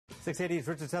680's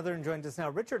Richard Southern joins us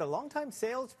now. Richard, a long-time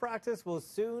sales practice will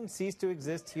soon cease to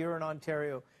exist here in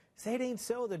Ontario. Say it ain't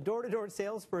so. The door-to-door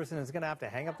salesperson is going to have to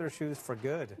hang up their shoes for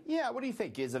good. Yeah, what do you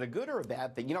think? Is it a good or a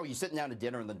bad thing? You know, you're sitting down to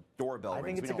dinner and the doorbell rings. I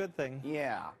think it's a good thing.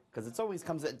 Yeah, because it always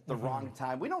comes at the wrong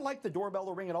time. We don't like the doorbell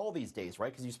to ring at all these days,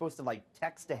 right? Because you're supposed to, like,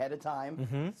 text ahead of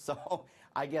time. So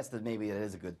I guess that maybe it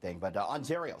is a good thing. But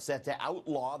Ontario set to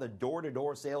outlaw the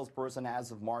door-to-door salesperson as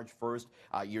of March 1st.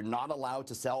 You're not allowed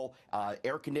to sell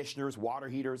air conditioners, water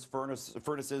heaters,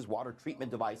 furnaces, water treatment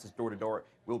devices door-to-door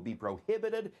will be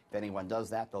prohibited. If anyone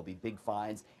does that, there'll be big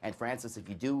fines. And Francis, if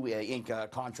you do ink a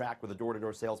contract with a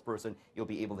door-to-door salesperson, you'll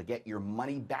be able to get your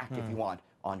money back if you want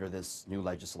under this new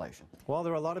legislation. Well,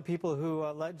 there are a lot of people who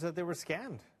allege that they were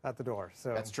scammed at the door.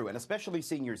 So that's true, and especially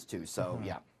seniors too. So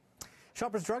yeah.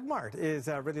 Shoppers Drug Mart is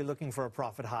really looking for a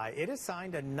profit high. It has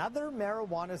signed another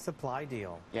marijuana supply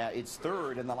deal. Yeah, it's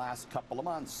third in the last couple of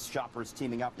months. Shoppers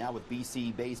teaming up now with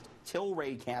BC-based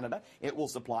Tilray Canada. It will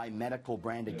supply medical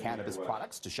branded cannabis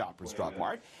products to Shoppers Drug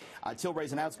Mart.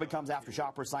 Tilray's announcement comes after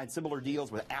Shoppers signed similar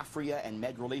deals with Afria and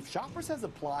MedRelief. Shoppers has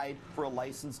applied for a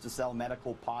license to sell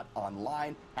medical pot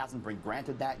online. Hasn't been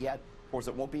granted that yet. Of course,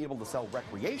 it won't be able to sell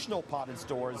recreational pot in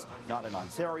stores, not in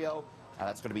Ontario.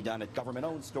 That's going to be done at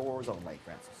government-owned stores only,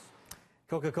 Francis.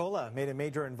 Coca-Cola made a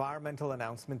major environmental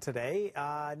announcement today.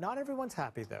 Not everyone's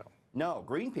happy, though. No,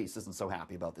 Greenpeace isn't so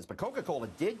happy about this, but Coca-Cola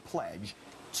did pledge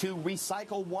to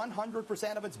recycle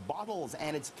 100% of its bottles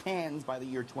and its cans by the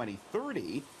year 2030.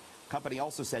 The company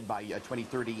also said by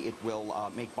 2030 it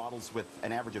will make bottles with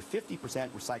an average of 50%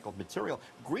 recycled material.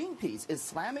 Greenpeace is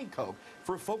slamming Coke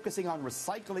for focusing on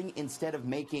recycling instead of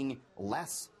making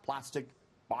less plastic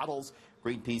bottles.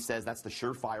 Greenpeace says that's the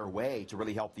surefire way to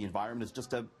really help the environment is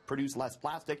just to produce less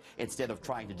plastic instead of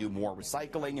trying to do more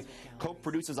recycling. Coke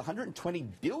produces 120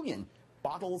 billion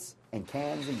bottles and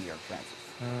cans a year, Francis.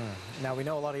 Now, we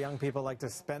know a lot of young people like to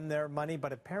spend their money,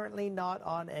 but apparently not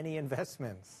on any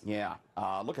investments. Yeah.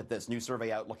 Look at this new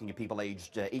survey out looking at people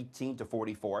aged 18 to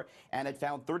 44, and it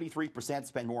found 33%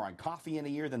 spend more on coffee in a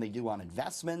year than they do on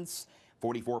investments.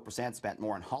 44% spent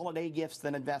more on holiday gifts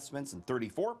than investments, and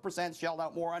 34% shelled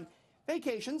out more on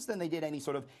vacations than they did any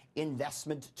sort of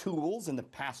investment tools in the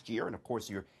past year. And of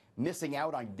course, you're missing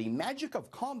out on the magic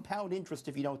of compound interest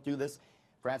if you don't do this.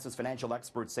 Francis, financial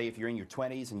experts say if you're in your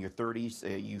 20s and your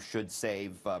 30s, you should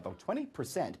save about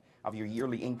 20% of your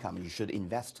yearly income, and you should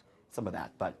invest some of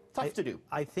that, but tough to do.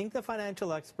 I think the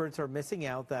financial experts are missing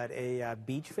out that a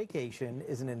beach vacation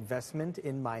is an investment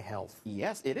in my health.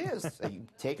 Yes, it is. You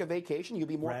take a vacation, you'll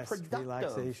be more Rest, productive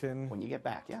relaxation. when you get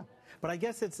back, yeah. But I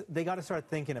guess they got to start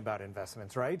thinking about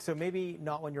investments, right? So maybe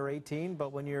not when you're 18,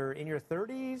 but when you're in your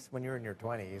 30s, when you're in your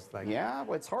 20s. Like, yeah,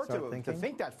 well, it's hard to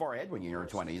think that far ahead when you're in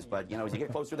your 20s. But, you know, as you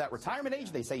get closer to that retirement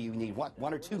age, they say you need, what,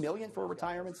 $1 or $2 million for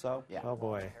retirement? So, yeah. Oh,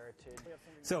 boy.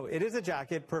 So it is a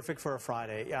jacket, perfect for a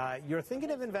Friday. You're thinking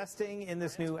of investing in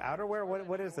this new outerwear?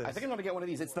 What is this? I think I'm going to get one of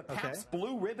these. It's the Pabst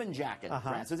Blue Ribbon Jacket,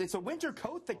 Francis. It's a winter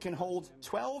coat that can hold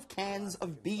 12 cans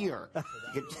of beer.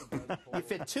 You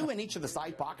fit 2 in each of the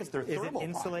side pockets. They're thermal Is it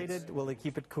insulated? pockets. Will it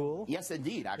keep it cool? Yes,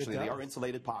 indeed. Actually, they are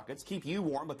insulated pockets. Keep you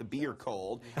warm, but the beer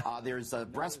cold. There's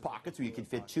breast pockets where you can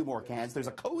fit 2 more cans. There's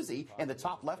a cozy in the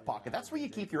top left pocket. That's where you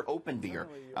keep your open beer,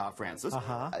 Francis.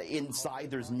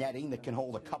 Inside, there's netting that can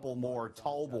hold a couple more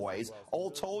tall boys. All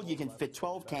told, you can fit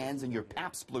 12 cans in your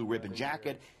Pabst Blue Ribbon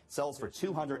Jacket. Sells for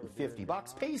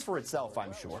 $250. Pays for itself,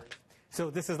 I'm sure. So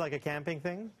this is like a camping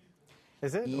thing?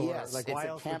 Is it? Yes, or like, why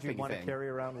else would you want to carry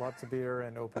around lots of beer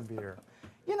and open beer?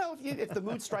 You know, if the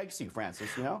mood strikes you, Francis,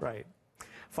 you know? Right.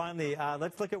 Finally,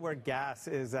 let's look at where gas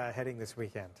is heading this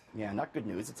weekend. Yeah, not good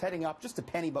news. It's heading up just a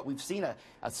penny, but we've seen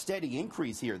a steady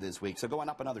increase here this week. So going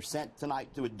up another cent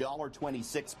tonight to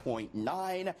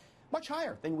 $1.26.9. Much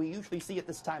higher than we usually see at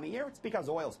this time of year. It's because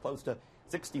oil's close to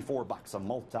 $64, a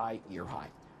multi-year high.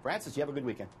 Francis, you have a good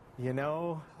weekend. You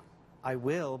know, I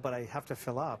will, but I have to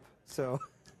fill up, so...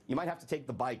 You might have to take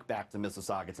the bike back to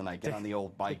Mississauga tonight. Get on the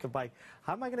old bike. Take a bike.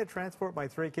 How am I going to transport my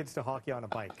 3 kids to hockey on a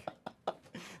bike?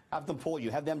 Have them pull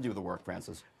you. Have them do the work,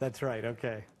 Francis. That's right.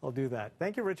 Okay. I'll do that.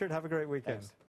 Thank you, Richard. Have a great weekend. Thanks.